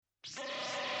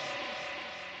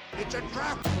It's a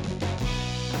trap!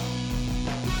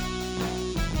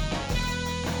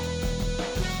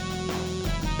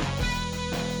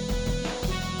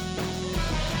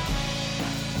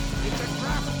 It's a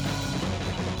trap!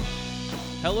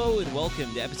 Hello and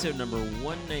welcome to episode number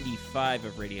 195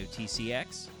 of Radio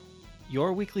TCX.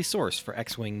 Your weekly source for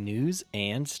X-Wing news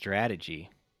and strategy.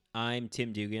 I'm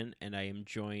Tim Dugan, and I am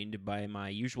joined by my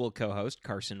usual co-host,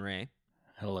 Carson Ray.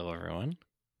 Hello, everyone.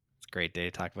 It's a great day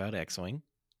to talk about X-Wing.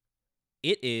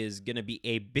 It is going to be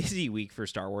a busy week for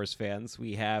Star Wars fans.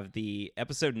 We have the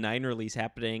episode 9 release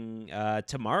happening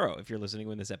tomorrow, if you're listening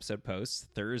when this episode posts,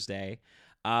 Thursday.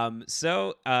 Everyone's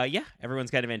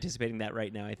kind of anticipating that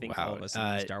right now, I think, all of us in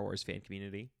the Star Wars fan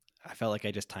community. I felt like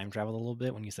I just time traveled a little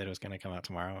bit when you said it was going to come out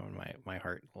tomorrow, and my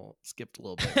heart skipped a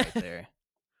little bit right there.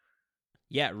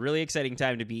 Yeah, really exciting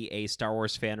time to be a Star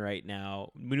Wars fan right now.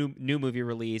 New movie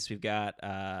release. We've got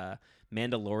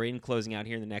Mandalorian closing out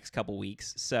here in the next couple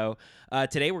weeks. So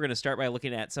today we're going to start by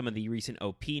looking at some of the recent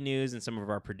OP news and some of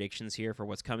our predictions here for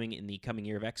what's coming in the coming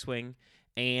year of X-Wing.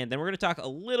 And then we're going to talk a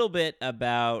little bit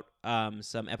about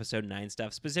some Episode 9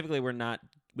 stuff. Specifically, we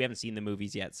haven't seen the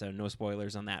movies yet, so no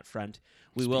spoilers on that front.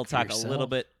 We will talk a little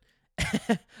bit.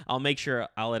 I'll make sure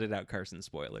I'll edit out Carson's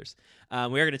spoilers. We are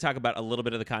going to talk about a little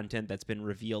bit of the content that's been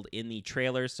revealed in the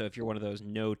trailers. So if you're one of those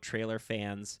no trailer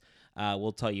fans,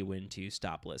 we'll tell you when to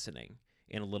stop listening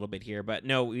in a little bit here. But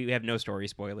no, we have no story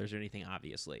spoilers or anything,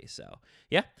 obviously. So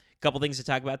yeah, a couple things to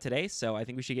talk about today. So I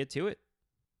think we should get to it.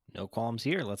 No qualms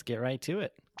here. Let's get right to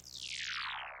it.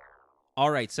 All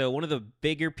right, so one of the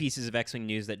bigger pieces of X-Wing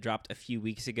news that dropped a few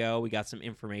weeks ago, we got some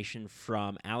information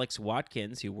from Alex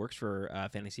Watkins, who works for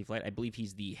Fantasy Flight. I believe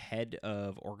he's the head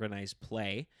of organized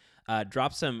play.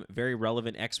 Dropped some very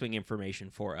relevant X-Wing information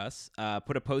for us.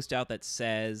 Put a post out that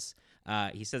says,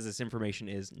 he says this information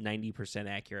is 90%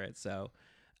 accurate, so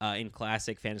in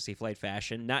classic Fantasy Flight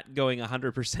fashion, not going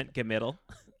 100% committal.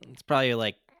 It's probably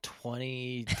like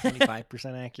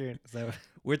 25% accurate. So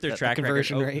with their track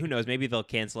conversion record, rate. Who knows? Maybe they'll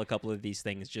cancel a couple of these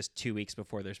things just 2 weeks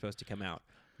before they're supposed to come out.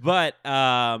 But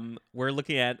we're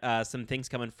looking at some things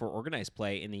coming for organized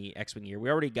play in the X-Wing year.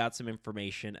 We already got some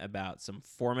information about some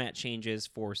format changes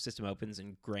for system opens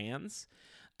and grands.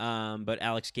 But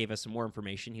Alex gave us some more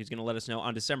information. He was going to let us know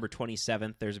on December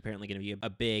 27th, there's apparently going to be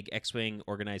a big X-Wing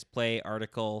organized play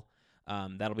article.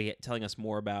 That'll be telling us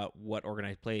more about what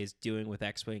organized play is doing with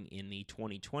X-Wing in the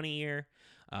 2020 year.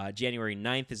 January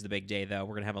 9th is the big day, though.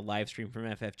 We're going to have a live stream from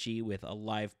FFG with a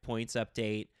live points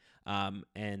update,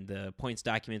 and the points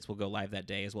documents will go live that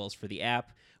day, as well as for the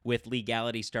app, with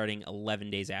legality starting 11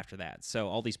 days after that. So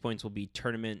all these points will be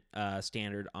tournament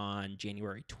standard on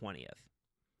January 20th.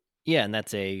 Yeah, and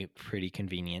that's a pretty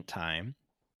convenient time.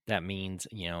 That means,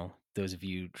 those of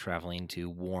you traveling to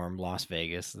warm Las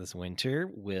Vegas this winter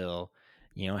will,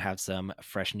 have some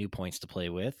fresh new points to play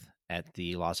with at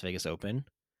the Las Vegas Open.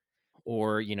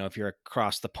 Or, if you're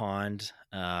across the pond,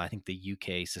 I think the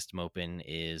UK System Open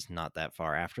is not that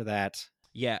far after that.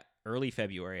 Yeah, early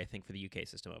February, I think, for the UK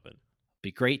System Open.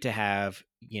 Be great to have,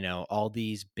 all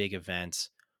these big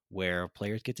events where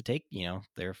players get to take,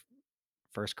 their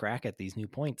first crack at these new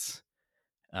points.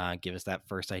 Give us that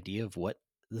first idea of what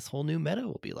this whole new meta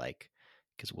will be like,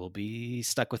 because we'll be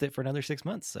stuck with it for another 6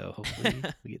 months. So hopefully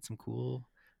we get some cool,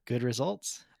 good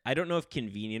results. I don't know if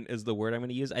convenient is the word I'm going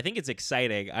to use. I think it's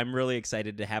exciting. I'm really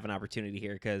excited to have an opportunity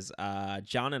here because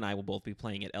John and I will both be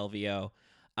playing at LVO.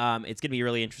 It's going to be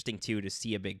really interesting, too, to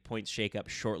see a big points shakeup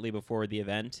shortly before the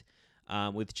event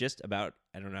with just about,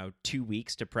 2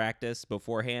 weeks to practice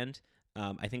beforehand.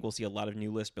 I think we'll see a lot of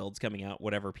new list builds coming out,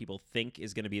 whatever people think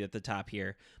is going to be at the top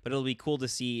here. But it'll be cool to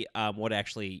see what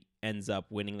actually ends up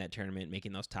winning that tournament,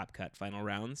 making those top cut final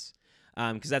rounds,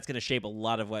 because that's going to shape a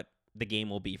lot of what the game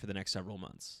will be for the next several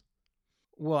months.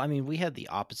 Well, I mean, we had the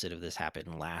opposite of this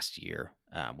happen last year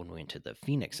when we went to the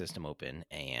Phoenix System Open,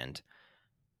 and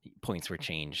points were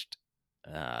changed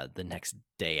the next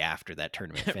day after that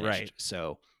tournament finished. Right.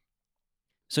 So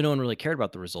no one really cared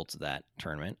about the results of that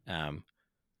tournament.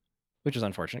 Which was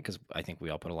unfortunate because I think we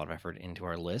all put a lot of effort into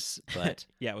our lists. But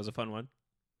yeah, it was a fun one.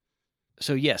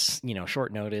 So yes,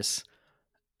 short notice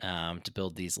to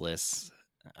build these lists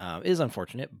is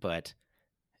unfortunate, but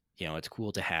it's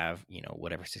cool to have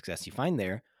whatever success you find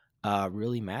there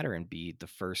really matter and be the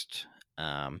first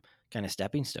kind of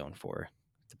stepping stone for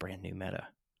the brand new meta.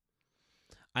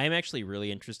 I am actually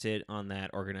really interested on that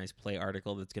organized play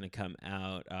article that's going to come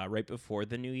out right before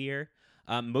the new year.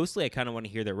 Mostly, I kind of want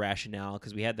to hear the rationale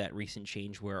because we had that recent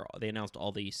change where they announced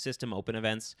all the system open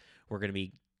events were going to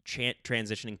be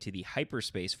transitioning to the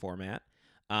hyperspace format.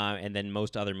 and then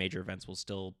most other major events will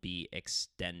still be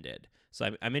extended. So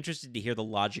I'm interested to hear the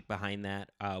logic behind that.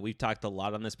 We've talked a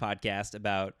lot on this podcast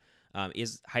about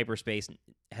is hyperspace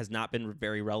has not been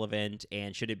very relevant,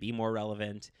 and should it be more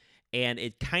relevant? And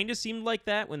it kind of seemed like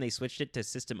that when they switched it to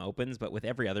system opens, but with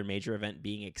every other major event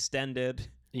being extended.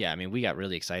 Yeah, I mean, we got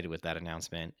really excited with that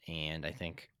announcement, and I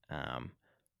think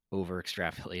over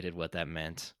extrapolated what that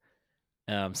meant.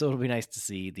 So it'll be nice to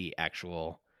see the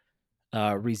actual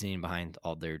reasoning behind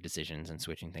all their decisions and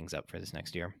switching things up for this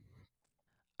next year.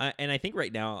 And I think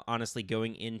right now, honestly,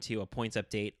 going into a points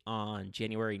update on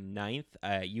January 9th,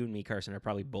 you and me, Carson, are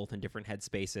probably both in different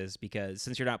headspaces because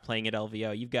since you're not playing at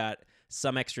LVO, you've got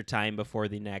some extra time before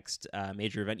the next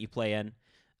major event you play in.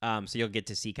 So you'll get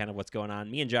to see kind of what's going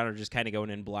on. Me and John are just kind of going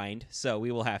in blind, so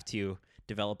we will have to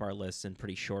develop our lists in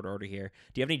pretty short order here.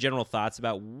 Do you have any general thoughts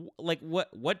about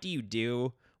what do you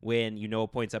do when you know a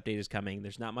points update is coming?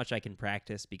 There's not much I can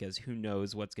practice because who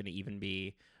knows what's going to even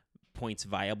be points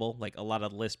viable. Like a lot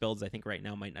of list builds I think right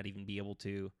now might not be able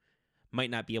to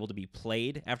be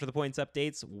played after the points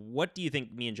updates. What do you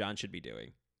think me and John should be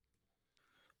doing?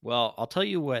 Well, I'll tell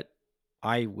you what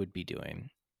I would be doing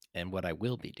and what I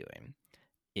will be doing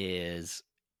is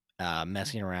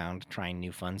messing around, trying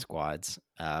new fun squads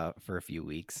for a few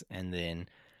weeks, and then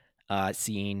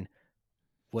seeing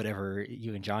whatever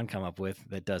you and John come up with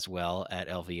that does well at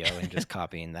LVO and just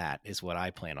copying that is what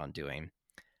I plan on doing.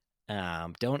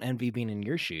 Don't envy being in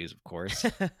your shoes, of course,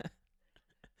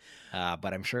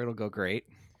 but I'm sure it'll go great.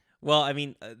 Well, I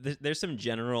mean, there's some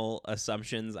general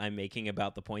assumptions I'm making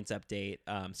about the points update.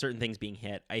 Certain things being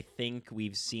hit. I think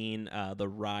we've seen the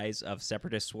rise of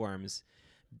separatist swarms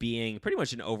being pretty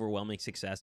much an overwhelming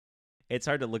success. It's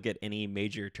hard to look at any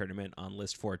major tournament on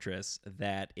List Fortress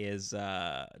that is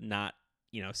not,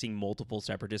 seeing multiple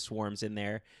separatist swarms in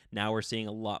there. Now we're seeing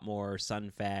a lot more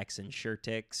Sunfax and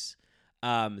Shurtix.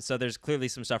 So there's clearly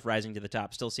some stuff rising to the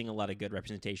top. Still seeing a lot of good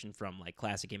representation from like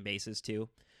classic and bases too.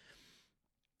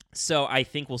 So I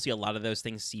think we'll see a lot of those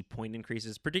things see point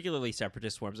increases, particularly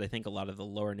separatist swarms. I think a lot of the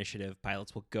lower initiative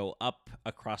pilots will go up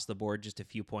across the board just a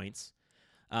few points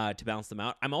to balance them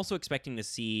out. I'm also expecting to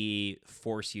see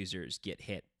force users get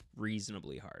hit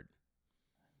reasonably hard.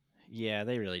 Yeah,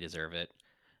 they really deserve it.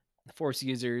 The force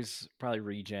users, probably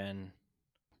regen,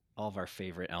 all of our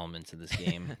favorite elements of this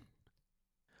game.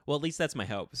 Well, at least that's my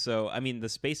hope. So, I mean, the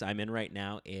space I'm in right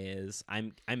now is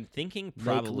I'm thinking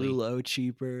probably make Lulo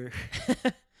cheaper.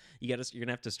 You're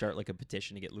gonna have to start like a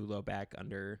petition to get Lulo back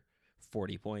under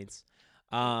 40 points.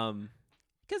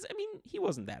 Because I mean, he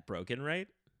wasn't that broken, right?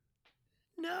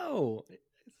 No,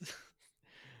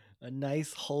 a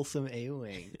nice wholesome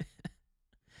A-wing.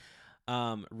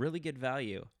 Really good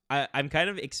value. I'm kind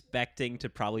of expecting to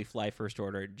probably fly First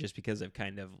Order just because I've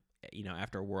kind of,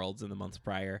 after Worlds in the months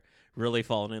prior, really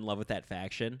fallen in love with that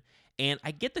faction. And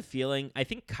I get the feeling, I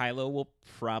think Kylo will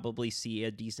probably see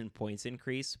a decent points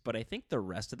increase, but I think the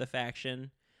rest of the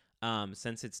faction,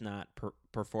 since it's not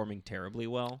performing terribly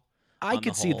well, I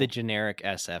could see the generic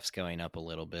SFs going up a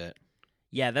little bit.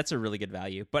 Yeah, that's a really good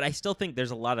value, but I still think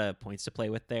there's a lot of points to play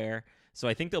with there. So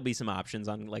I think there'll be some options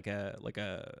on like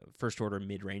a First Order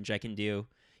mid range I can do.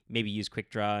 Maybe use Quick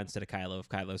Draw instead of Kylo if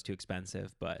Kylo's too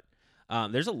expensive, but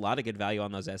there's a lot of good value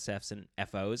on those SFs and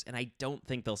FOs, and I don't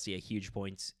think they'll see a huge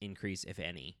points increase, if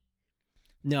any.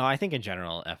 No, I think in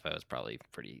general, FO is probably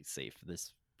pretty safe for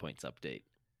this points update.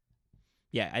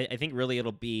 Yeah, I think really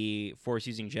it'll be Force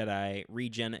using Jedi,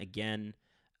 regen again,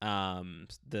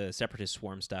 the Separatist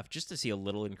Swarm stuff, just to see a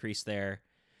little increase there.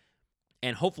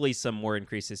 And hopefully some more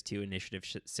increases to Initiative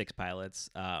 6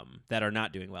 pilots that are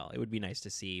not doing well. It would be nice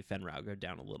to see Fenn Rau go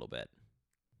down a little bit.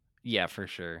 Yeah, for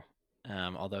sure.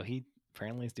 Although he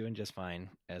apparently is doing just fine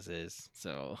as is.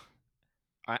 So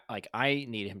I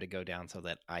need him to go down so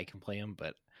that I can play him,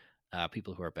 but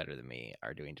people who are better than me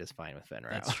are doing just fine with Fenn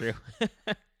Rau. That's true.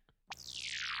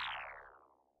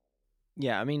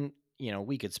 Yeah, I mean,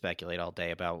 we could speculate all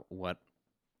day about what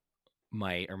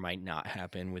might or might not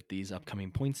happen with these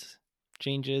upcoming points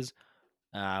changes,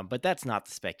 but that's not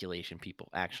the speculation people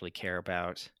actually care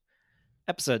about.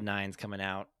 Episode 9's coming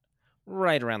out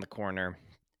right around the corner,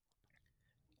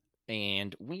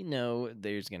 and we know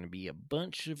there's going to be a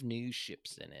bunch of new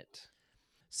ships in it.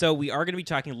 So we are going to be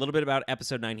talking a little bit about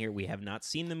Episode 9 here. We have not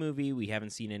seen the movie. We haven't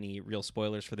seen any real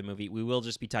spoilers for the movie. We will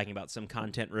just be talking about some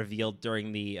content revealed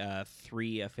during the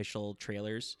 3 official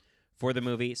trailers for the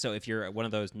movie. So if you're one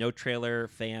of those no trailer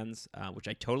fans, which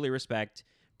I totally respect,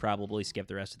 probably skip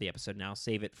the rest of the episode now.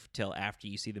 Save it till after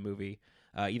you see the movie,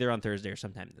 either on Thursday or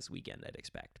sometime this weekend, I'd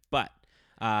expect. But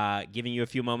giving you a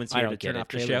few moments I here to don't get turn it. off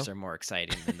the Trailers show. are more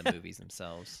exciting than the movies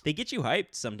themselves. They get you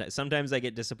hyped sometimes. Sometimes I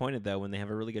get disappointed, though, when they have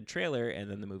a really good trailer and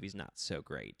then the movie's not so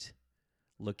great.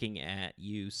 Looking at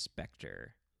you,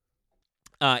 Spectre.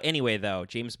 Anyway, though,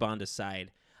 James Bond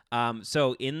aside,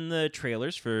 so in the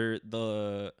trailers for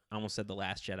I almost said The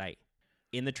Last Jedi.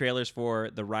 In the trailers for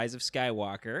The Rise of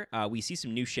Skywalker, we see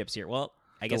some new ships here. Well,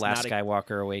 I The guess Last not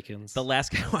Skywalker Awakens. The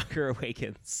Last Skywalker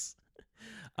Awakens.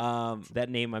 That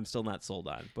name I'm still not sold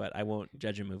on, but I won't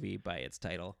judge a movie by its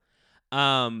title.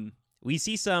 We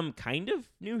see some kind of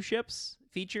new ships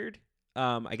featured.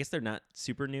 I guess they're not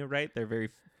super new, right? They're very,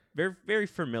 very, very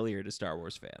familiar to Star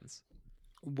Wars fans.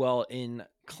 Well, in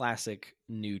classic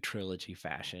new trilogy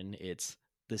fashion, it's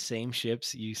the same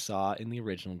ships you saw in the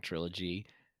original trilogy,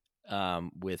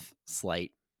 with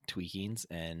slight tweakings,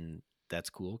 and that's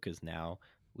cool because now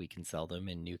we can sell them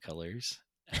in new colors.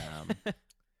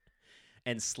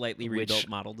 And slightly Which rebuilt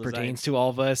model designs. Pertains to all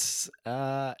of us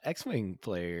X-Wing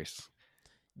players.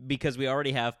 Because we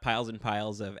already have piles and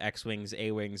piles of X-Wings,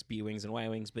 A-Wings, B-Wings, and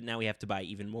Y-Wings, but now we have to buy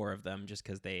even more of them just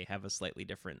because they have a slightly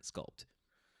different sculpt.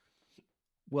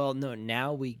 Well, no,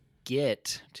 now we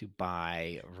get to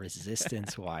buy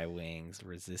Resistance Y-Wings,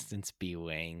 Resistance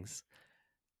B-Wings.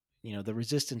 You know, the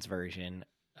Resistance version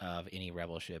of any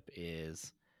Rebel ship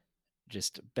is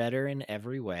just better in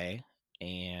every way,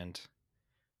 and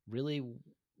really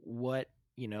what,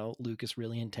 Lucas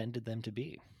really intended them to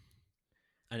be.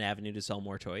 An avenue to sell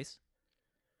more toys?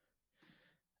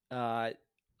 The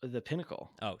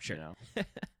pinnacle. Oh, sure. You know?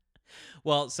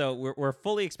 Well, so we're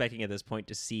fully expecting at this point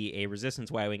to see a Resistance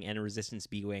Y-Wing and a Resistance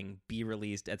B-Wing be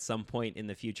released at some point in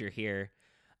the future here.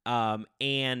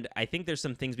 And I think there's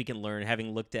some things we can learn,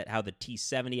 having looked at how the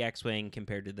T-70 X-Wing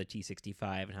compared to the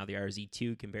T-65 and how the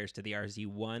RZ-2 compares to the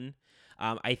RZ-1.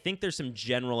 I think there's some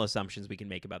general assumptions we can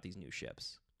make about these new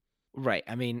ships. Right.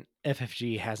 I mean,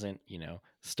 FFG hasn't,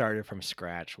 started from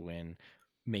scratch when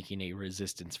making a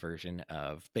Resistance version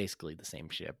of basically the same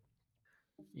ship.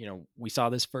 We saw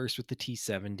this first with the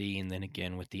T-70 and then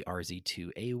again with the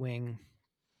RZ-2 A-Wing.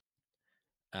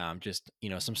 Just,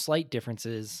 some slight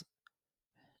differences,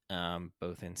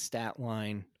 both in stat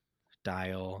line,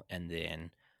 dial, and then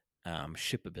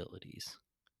ship abilities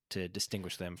to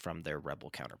distinguish them from their Rebel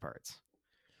counterparts.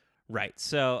 Right.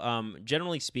 So,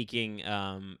 generally speaking,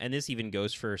 and this even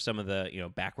goes for some of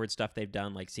the backward stuff they've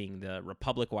done, like seeing the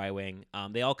Republic Y-Wing.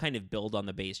 They all kind of build on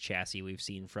the base chassis we've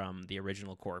seen from the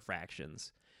original core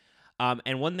fractions.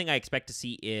 And one thing I expect to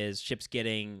see is ships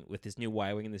getting, with this new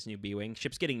Y-Wing and this new B-Wing,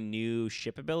 ships getting new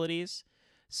ship abilities.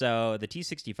 So the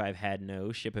T-65 had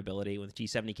no ship ability. When the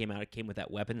T-70 came out, it came with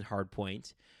that weapon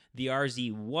hardpoint. The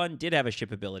RZ-1 did have a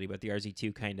ship ability, but the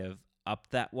RZ-2 kind of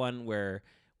upped that one, where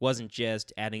wasn't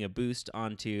just adding a boost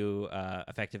onto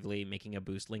effectively making a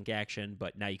boost link action,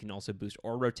 but now you can also boost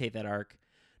or rotate that arc,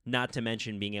 not to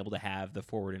mention being able to have the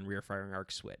forward and rear firing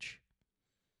arc switch.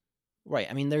 Right.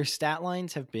 I mean, their stat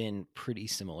lines have been pretty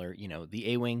similar.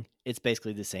 The A-Wing, it's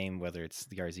basically the same, whether it's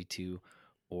the RZ-2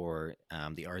 or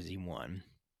the RZ-1.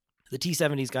 The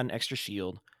T-70's got an extra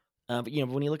shield. But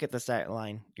when you look at the stat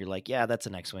line, you're like, yeah, that's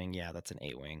an X-Wing. Yeah, that's an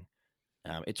A-Wing.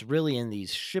 It's really in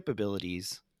these ship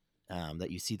abilities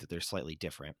that you see that they're slightly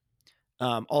different.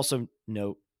 Also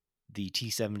note the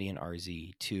T-70 and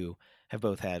RZ-2 have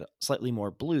both had slightly more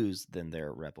blues than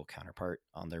their Rebel counterpart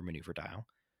on their maneuver dial.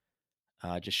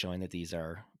 Just showing that these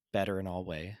are better in all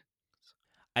ways.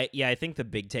 I think the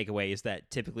big takeaway is that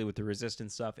typically with the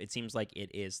Resistance stuff, it seems like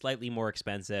it is slightly more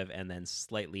expensive and then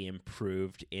slightly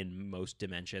improved in most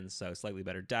dimensions. So slightly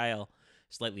better dial,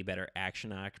 slightly better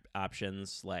action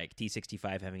options, like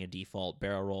T-65 having a default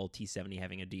barrel roll, T-70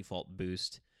 having a default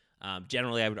boost.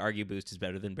 Generally, I would argue boost is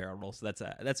better than barrel roll, so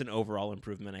that's an overall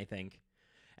improvement, I think.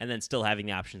 And then still having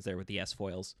the options there with the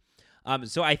S-foils.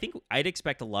 So I think I'd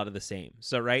expect a lot of the same.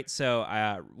 So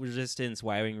Resistance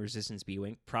Y-Wing, Resistance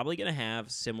B-Wing, probably going to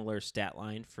have similar stat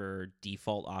line for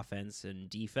default offense and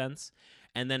defense,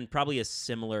 and then probably a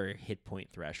similar hit point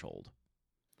threshold.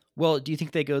 Well, do you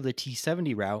think they go the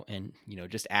T-70 route and,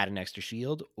 just add an extra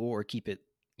shield, or keep it,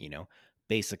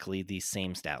 basically the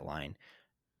same stat line?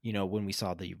 When we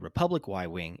saw the Republic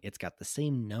Y-Wing, it's got the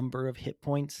same number of hit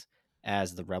points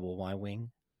as the Rebel Y-Wing,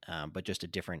 but just a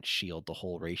different shield to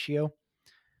hull ratio.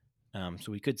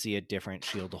 So we could see a different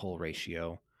shield to hull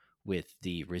ratio with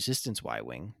the Resistance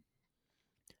Y-Wing.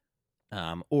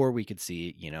 Or we could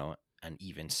see, an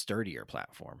even sturdier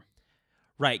platform.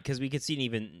 Right, because we could see an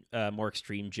even more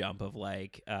extreme jump of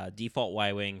default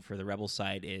Y-Wing for the Rebel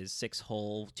side is 6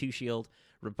 hull, 2 shield.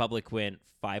 Republic went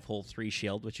 5 hull, 3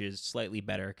 shield, which is slightly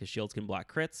better because shields can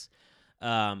block crits.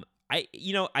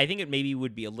 I think it maybe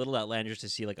would be a little outlandish to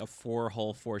see like a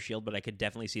 4-hull 4-shield, but I could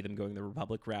definitely see them going the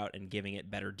Republic route and giving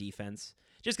it better defense.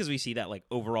 Just because we see that like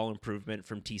overall improvement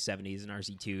from T-70s and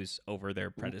RZ2s over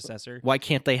their predecessor. Why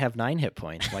can't they have 9 hit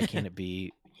points? Why can't it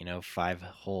be 5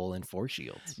 hull and 4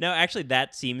 shields? No, actually,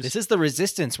 This is the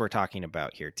resistance we're talking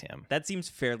about here, Tim. that seems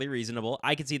fairly reasonable.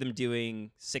 I could see them doing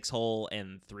 6-hull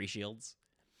and 3 shields.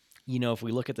 If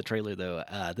we look at the trailer, though,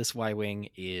 this Y-Wing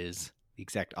is the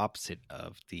exact opposite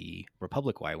of the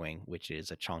Republic Y-Wing, which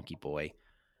is a chonky boy.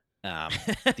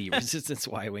 The Resistance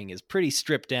Y-Wing is pretty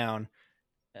stripped down,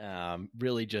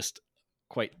 really just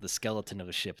quite the skeleton of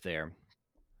a ship there.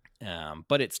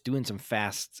 But it's doing some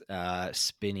fast,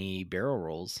 spinny barrel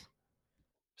rolls.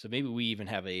 So maybe we even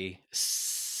have a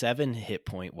 7 hit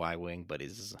point Y-Wing, but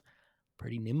is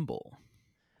pretty nimble.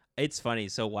 It's funny.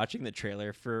 So watching the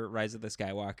trailer for Rise of the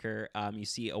Skywalker, you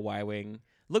see a Y-Wing.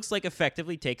 Looks like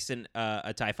effectively takes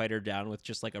a TIE fighter down with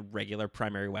just like a regular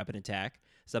primary weapon attack.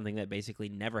 Something that basically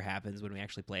never happens when we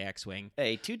actually play X-Wing.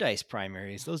 Hey, 2 dice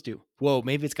primaries. Those do. Whoa,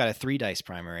 maybe it's got a 3 dice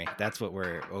primary. That's what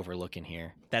we're overlooking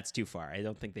here. That's too far. I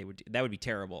don't think they would. That would be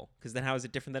terrible. Because then how is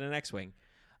it different than an X-Wing?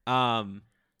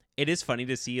 It is funny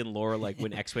to see in lore like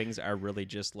when X-Wings are really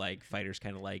just like fighters,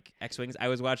 kind of like X-Wings. I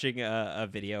was watching a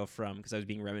video because I was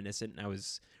being reminiscent, and I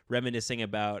was reminiscing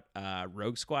about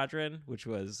Rogue Squadron, which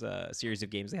was a series of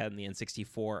games they had in the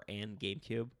N64 and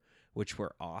GameCube, which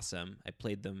were awesome. I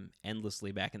played them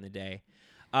endlessly back in the day.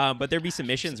 But there'd be some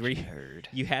missions where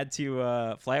you had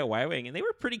to fly a Y-Wing, and they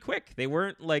were pretty quick. They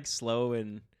weren't like slow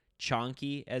and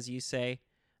chonky, as you say,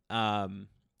 in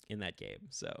that game.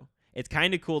 So it's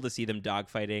kind of cool to see them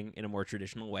dogfighting in a more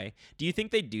traditional way. Do you think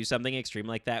they'd do something extreme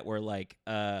like that where like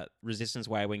Resistance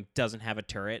Y-Wing doesn't have a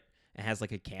turret and has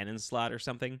like a cannon slot or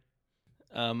something?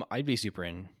 I'd be super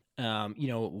in.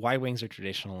 Y-Wings are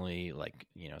traditionally like,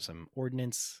 some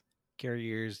ordnance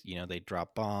carriers, they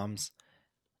drop bombs.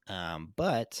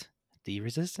 But the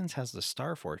Resistance has the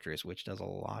Star Fortress, which does a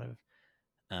lot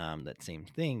of that same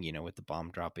thing, with the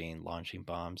bomb dropping, launching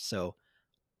bombs. So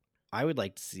I would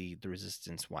like to see the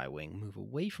Resistance Y-Wing move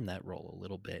away from that role a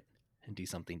little bit and do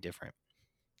something different.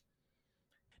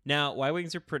 Now,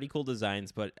 Y-Wings are pretty cool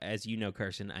designs, but as you know,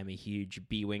 Carson, I'm a huge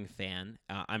B-Wing fan.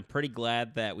 I'm pretty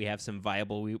glad that we have some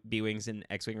viable B-Wings in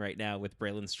X-Wing right now with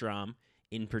Braylon Strom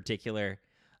in particular,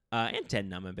 and Ten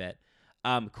Numb a bit.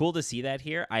 Cool to see that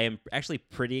here. I am actually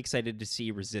pretty excited to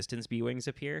see Resistance B-Wings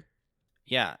appear.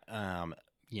 Yeah,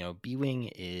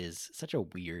 B-Wing is such a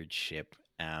weird ship,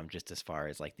 just as far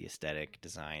as like the aesthetic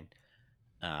design.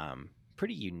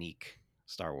 Pretty unique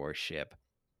Star Wars ship.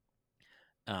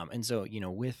 And so,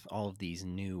 with all of these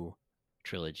new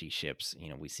trilogy ships,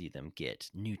 we see them get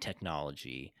new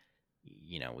technology.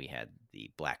 We had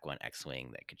the Black One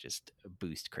X-Wing that could just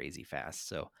boost crazy fast.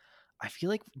 So I feel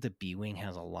like the B-Wing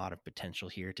has a lot of potential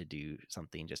here to do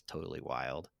something just totally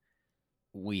wild.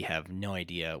 We have no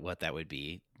idea what that would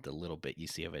be. The little bit you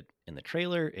see of it in the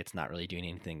trailer, it's not really doing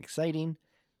anything exciting.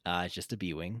 It's just a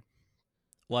B-Wing.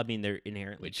 Well, I mean, they're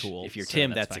inherently cool. If you're so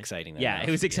Tim, that's fine. exciting. Yeah,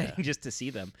 it was exciting just to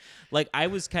see them. Like, I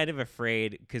was kind of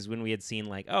afraid because when we had seen,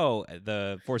 like,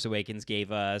 the Force Awakens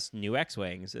gave us new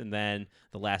X-Wings, and then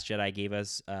The Last Jedi gave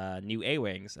us new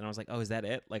A-Wings. And I was like, is that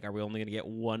it? Like, are we only going to get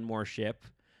one more ship,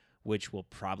 which will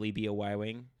probably be a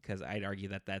Y-Wing? Because I'd argue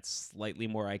that that's slightly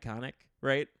more iconic,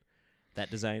 right? That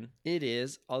design. It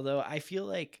is, although I feel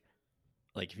like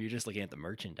if you're just looking at the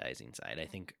merchandising side, I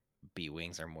think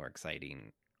B-Wings are more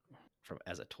exciting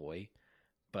as a toy,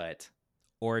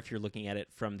 or if you're looking at it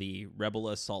from the Rebel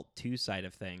Assault 2 side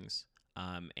of things,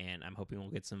 and I'm hoping we'll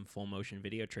get some full motion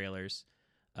video trailers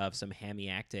of some hammy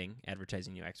acting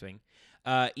advertising new X-Wing.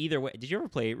 Either way, did you ever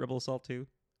play Rebel Assault 2?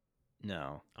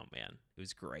 No. Oh man, it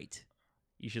was great.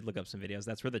 You should look up some videos.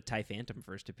 That's where the TIE Phantom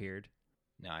first appeared.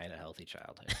 No, I had a healthy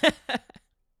childhood.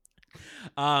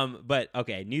 But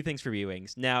okay, new things for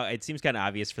B-Wings. Now it seems kind of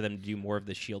obvious for them to do more of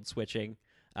the shield switching.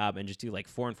 And just do like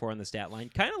 4 and 4 on the stat line,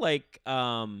 kind of like.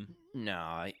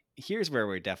 No, here's where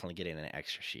we're definitely getting an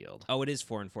extra shield. Oh, it is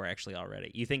 4 and 4 actually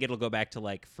already. You think it'll go back to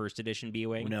like first edition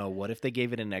B-Wing? No, what if they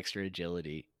gave it an extra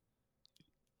agility?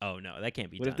 Oh no, that can't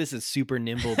be. What if this is super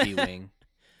nimble B-Wing?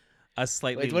 A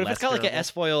slightly. What if it's got durable? like an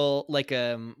S-foil, like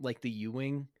the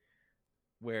U-Wing,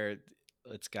 where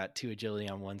it's got 2 agility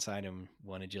on one side and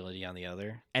 1 agility on the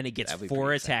other, and it gets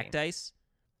 4 attack dice.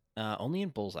 Only in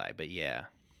Bullseye, but yeah.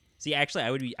 See,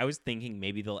 actually, I was thinking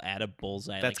maybe they'll add a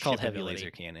Bullseye. That's like, called ship heavy ability.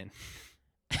 laser cannon.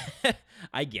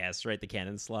 I guess, right? The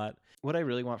cannon slot. What I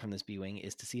really want from this B-Wing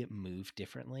is to see it move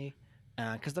differently.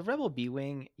 Because the Rebel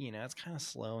B-Wing, it's kind of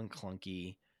slow and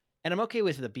clunky. And I'm okay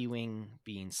with the B-Wing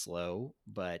being slow,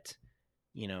 but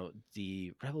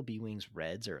the Rebel B-Wings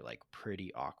reds are like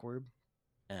pretty awkward.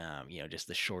 Just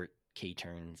the short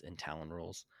K-turns and talon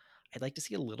rolls. I'd like to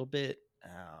see a little bit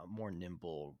more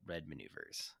nimble red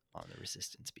maneuvers on the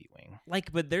Resistance B-Wing.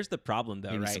 But there's the problem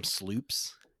though, Maybe right? some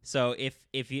sloops. So if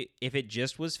it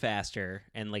just was faster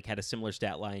and like had a similar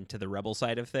stat line to the Rebel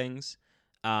side of things,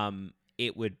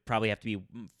 it would probably have to be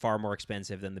far more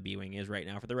expensive than the B-Wing is right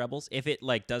now for the Rebels. If it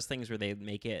like does things where they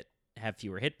make it have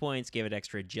fewer hit points, give it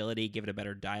extra agility, give it a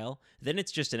better dial, then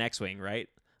it's just an X-Wing, right?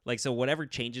 Like, so whatever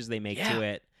changes they make to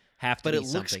it have to be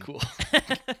something. But it looks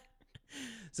cool.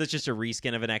 So it's just a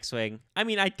reskin of an X-Wing. I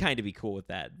mean, I'd kind of be cool with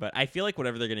that, but I feel like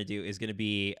whatever they're going to do is going to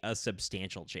be a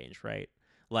substantial change, right?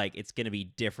 Like, it's going to be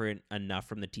different enough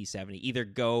from the T-70. Either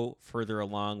go further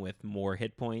along with more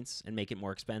hit points and make it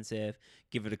more expensive,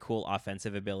 give it a cool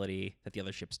offensive ability that the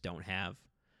other ships don't have.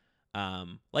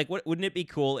 Wouldn't it be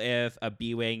cool if a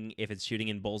B-Wing, if it's shooting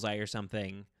in Bullseye or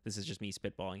something, this is just me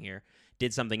spitballing here,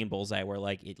 did something in Bullseye where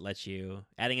like it lets you,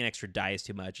 adding an extra die is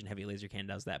too much and Heavy Laser Cannon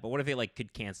does that, but what if it like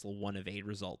could cancel one evade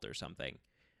result or something?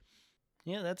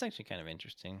 Yeah, that's actually kind of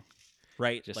interesting.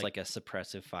 Right? Just like a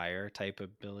suppressive fire type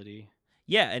ability.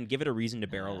 Yeah, and give it a reason to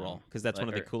barrel roll, because that's one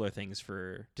of the cooler things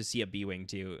to see a B-Wing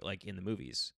do, like in the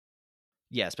movies.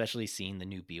 Yeah, especially seeing the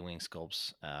new B-Wing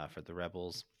sculpts for the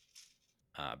Rebels.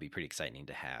 Be pretty exciting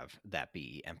to have that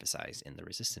be emphasized in the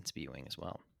Resistance B-Wing as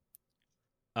well.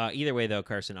 Either way, though,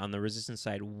 Carson, on the Resistance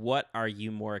side, what are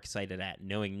you more excited at,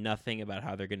 knowing nothing about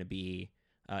how they're going to be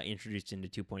introduced into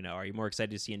 2.0? Are you more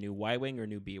excited to see a new Y-Wing or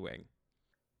new B-Wing?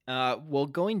 Well,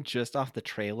 going just off the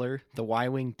trailer, the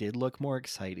Y-Wing did look more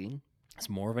exciting. It's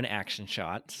more of an action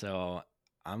shot, so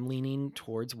I'm leaning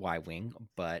towards Y-Wing,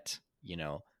 but,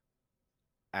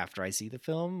 after I see the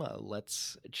film,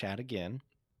 let's chat again.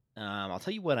 I'll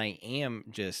tell you what I am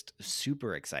just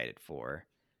super excited for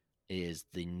is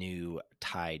the new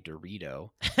TIE Dorito.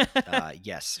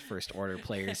 Yes, First Order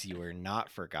players, you are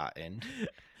not forgotten.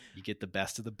 You get the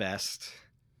best of the best.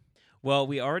 Well,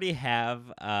 we already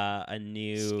have a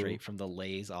new... Straight from the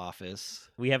Lay's office.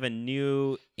 We have a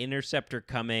new Interceptor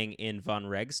coming in Von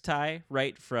Reg's TIE,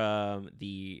 right from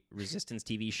the Resistance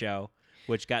TV show,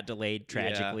 which got delayed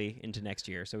tragically into next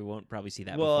year, so we won't probably see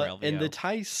that before LVO. And the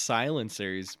TIE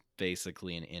Silencer is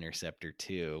basically an Interceptor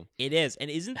too. It is. And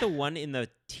isn't the one in the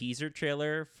teaser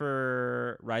trailer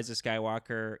for Rise of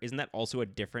Skywalker, isn't that also a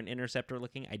different Interceptor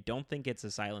looking? I don't think it's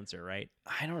a Silencer, right?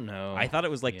 I don't know. I thought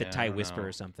it was like the TIE Whisper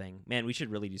or something. Man, we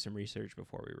should really do some research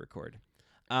before we record.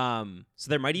 So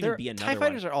there might even be another TIE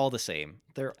Fighters are all the same.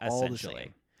 They're all the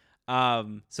same.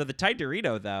 So the TIE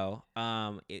Dorito, though,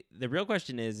 the real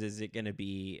question is it going to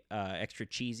be extra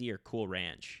cheesy or Cool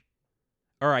Ranch?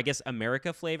 Or I guess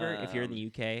America flavor if you're in the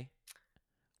UK.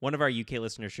 One of our UK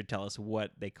listeners should tell us what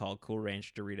they call Cool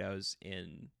Ranch Doritos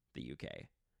in the UK,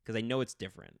 because I know it's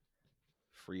different.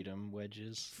 Freedom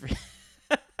wedges.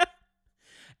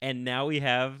 And now we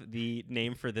have the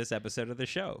name for this episode of the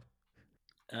show.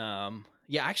 Yeah,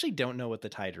 I actually don't know what the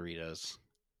TIE Doritos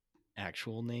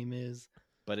actual name is,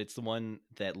 but it's the one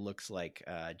that looks like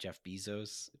Jeff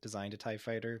Bezos designed a TIE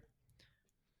fighter.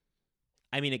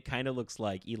 I mean, it kind of looks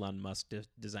like Elon Musk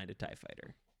designed a TIE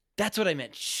fighter. That's what I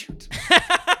meant. Shoot.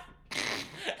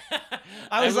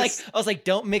 I was like,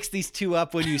 don't mix these two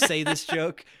up when you say this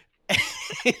joke.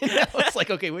 I was like,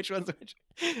 okay, which one's which?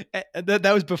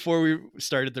 That was before we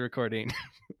started the recording.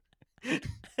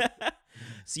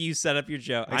 So you set up your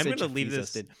joke. I'm going to leave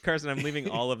this. Carson, I'm leaving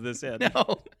all of this in.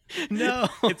 No.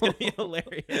 It's going to be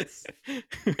hilarious.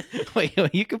 Wait,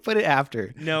 you can put it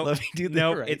after. No, let me do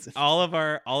that. Right. It's all of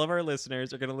our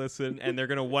listeners are going to listen, and they're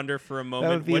going to wonder for a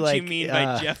moment what you mean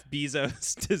by Jeff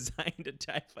Bezos designed a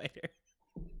TIE fighter.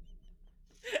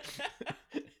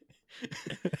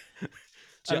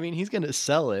 I mean, he's going to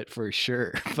sell it for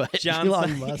sure, but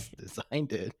Elon Musk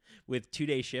designed it with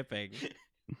 2-day shipping.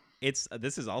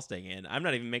 This is all staying in. I'm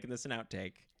not even making this an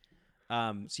outtake.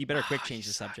 So you better quick change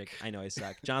the subject. I know I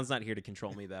suck. John's not here to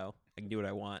control me though. I can do what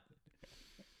I want.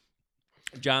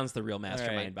 John's the real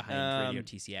mastermind behind Radio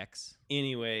TCX.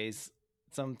 Anyways,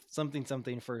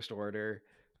 something First Order.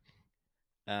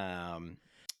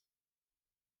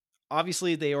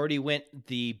 Obviously they already went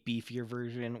the beefier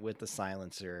version with the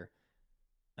silencer.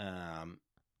 And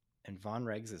Von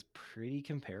Regs is pretty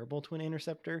comparable to an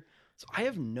Interceptor. So I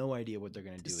have no idea what they're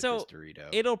going to do with this Dorito.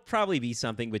 It'll probably be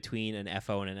something between an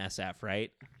FO and an SF, right?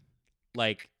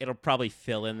 Like, it'll probably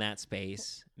fill in that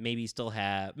space. Maybe it'll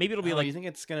be like... You think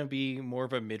it's going to be more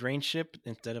of a mid-range ship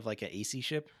instead of like an AC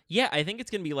ship? Yeah, I think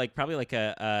it's going to be probably like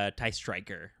a TIE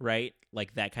Striker, right?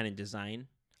 Like that kind of design.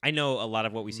 I know a lot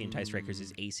of what we see in TIE Strikers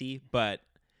is AC, but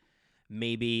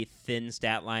maybe thin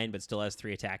stat line, but still has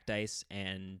 3 attack dice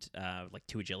and like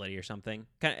 2 agility or something.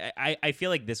 I feel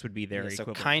like this would be their so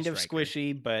equivalent. kind to of Striker.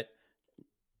 squishy, but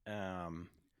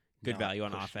good not value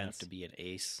on pushed enough offense to be an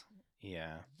ace.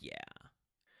 Yeah, Yeah.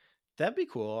 that'd be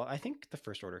cool. I think the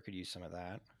First Order could use some of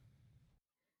that.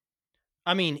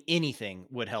 I mean, anything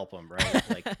would help them, right?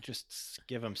 Like, just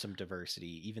give them some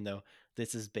diversity, even though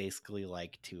this is basically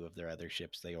like 2 of their other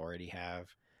ships they already have.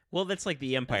 Well, that's like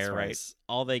the Empire, right?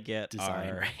 All they get design,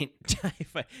 are right?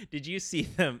 TIE. Did you see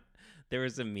them? There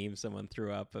was a meme someone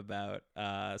threw up about.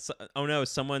 Oh no,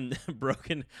 someone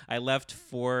broken. I left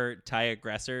 4 TIE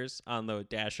aggressors on the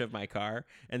dash of my car,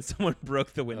 and someone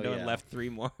broke the window and left 3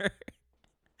 more.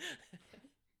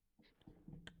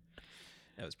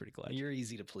 That was pretty clutch. You're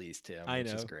easy to please, Tim. I which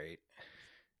know. is great.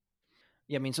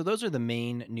 Yeah, I mean, so those are the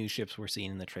main new ships we're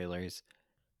seeing in the trailers.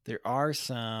 There are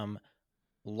some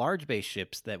large base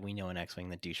ships that we know in X-Wing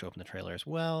that do show up in the trailer as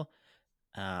well.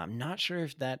 I'm not sure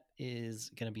if that is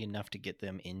going to be enough to get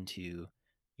them into,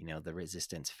 the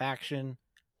Resistance faction.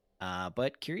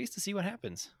 But curious to see what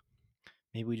happens.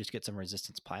 Maybe we just get some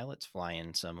Resistance pilots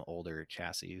flying some older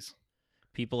chassis.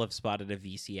 People have spotted a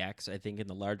VCX, I think, in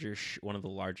the larger one of the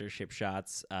larger ship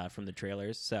shots from the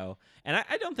trailers. So, and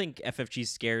I don't think FFG's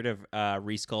scared of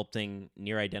resculpting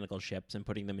near identical ships and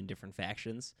putting them in different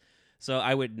factions. So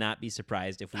I would not be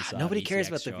surprised if we saw. Nobody cares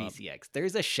about the VCX.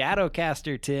 There's a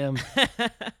Shadowcaster, Tim.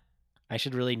 I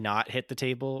should really not hit the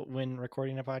table when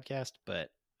recording a podcast, but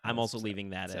I'm also leaving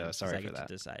that. So in, sorry I for get that.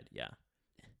 To decide. Yeah.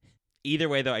 Either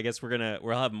way, though, I guess we'll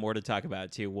have more to talk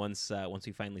about too once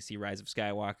we finally see Rise of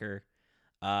Skywalker.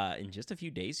 In just a few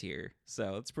days here.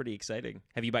 So it's pretty exciting.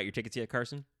 Have you bought your tickets yet,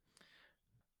 Carson?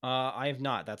 I have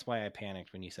not. That's why I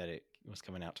panicked when you said it was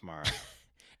coming out tomorrow.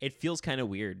 It feels kind of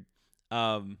weird.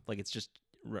 Like it's just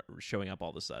showing up all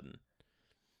of a sudden.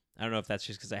 I don't know if that's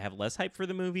just because I have less hype for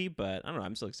the movie, but I don't know.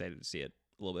 I'm still excited to see it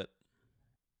a little bit.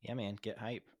 Yeah, man. Get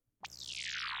hype.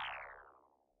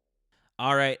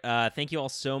 All right. Thank you all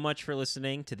so much for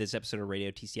listening to this episode of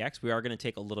Radio TCX. We are going to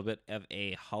take a little bit of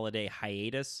a holiday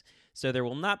hiatus. So there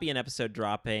will not be an episode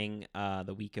dropping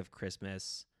the week of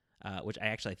Christmas, which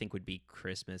I think would be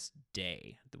Christmas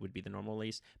Day. That would be the normal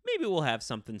release. Maybe we'll have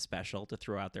something special to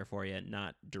throw out there for you,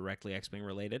 not directly X-Wing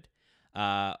related.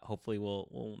 Hopefully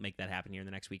we'll make that happen here in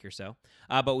the next week or so.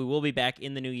 But we will be back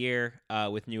in the new year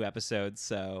with new episodes.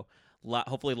 So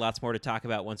hopefully lots more to talk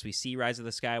about once we see Rise of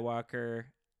the Skywalker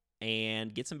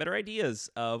and get some better ideas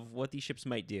of what these ships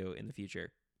might do in the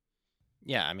future.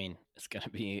 Yeah, I mean, it's going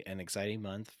to be an exciting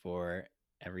month for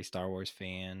every Star Wars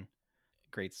fan.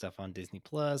 Great stuff on Disney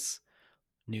Plus.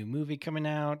 New movie coming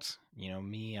out.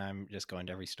 Me, I'm just going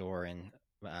to every store and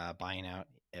buying out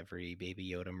every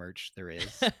Baby Yoda merch there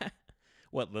is.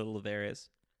 What little there is.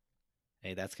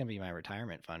 Hey, that's going to be my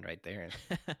retirement fund right there.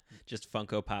 Just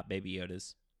Funko Pop Baby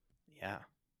Yodas. Yeah.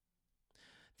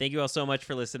 Thank you all so much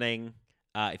for listening.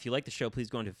 If you like the show, please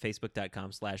go into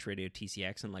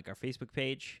facebook.com/RadioTCX and like our Facebook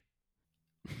page.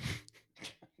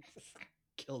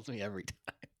 Kills me every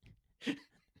time.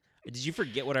 Did you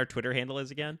forget what our Twitter handle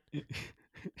is again?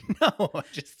 No,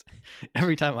 just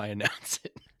every time I announce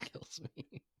it, it kills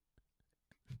me.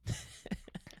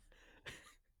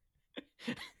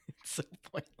 It's so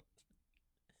pointless.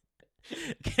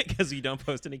 Because you don't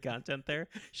post any content there?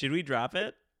 Should we drop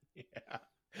it? Yeah.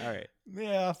 All right.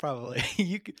 Yeah, probably.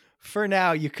 For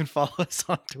now, you can follow us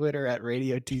on Twitter at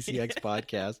Radio TCX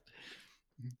Podcast.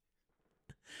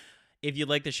 If you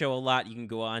like the show a lot, you can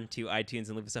go on to iTunes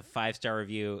and leave us a 5-star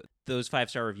review. Those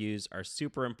 5-star reviews are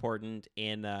super important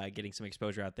in getting some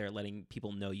exposure out there, letting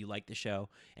people know you like the show.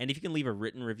 And if you can leave a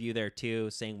written review there too,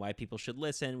 saying why people should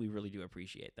listen, we really do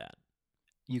appreciate that.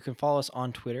 You can follow us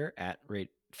on Twitter at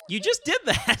You just did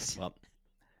that. Well,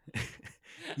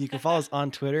 you can follow us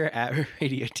on Twitter at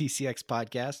Radio TCX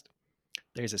Podcast.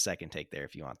 There's a second take there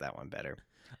if you want that one better.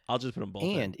 I'll just put them both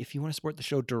And if you want to support the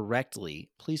show directly,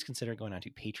 please consider going on to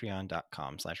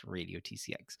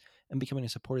patreon.com/RadioTCX and becoming a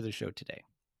supporter of the show today.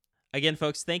 Again,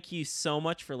 folks, thank you so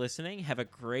much for listening. Have a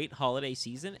great holiday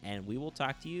season, and we will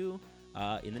talk to you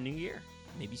in the new year,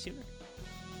 maybe sooner.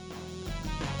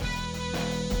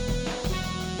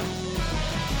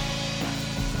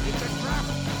 It's a trap!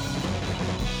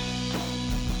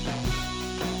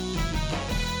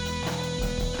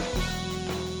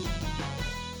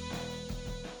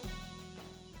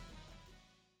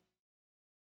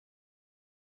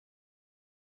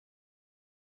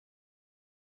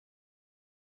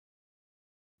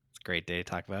 It's a great day to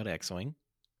talk about X-Wing.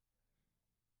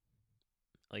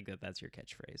 Like that's your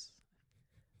catchphrase.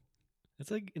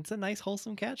 It's a nice,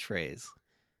 wholesome catchphrase.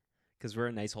 Because we're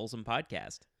a nice, wholesome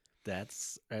podcast.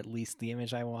 That's at least the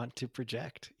image I want to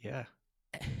project. Yeah.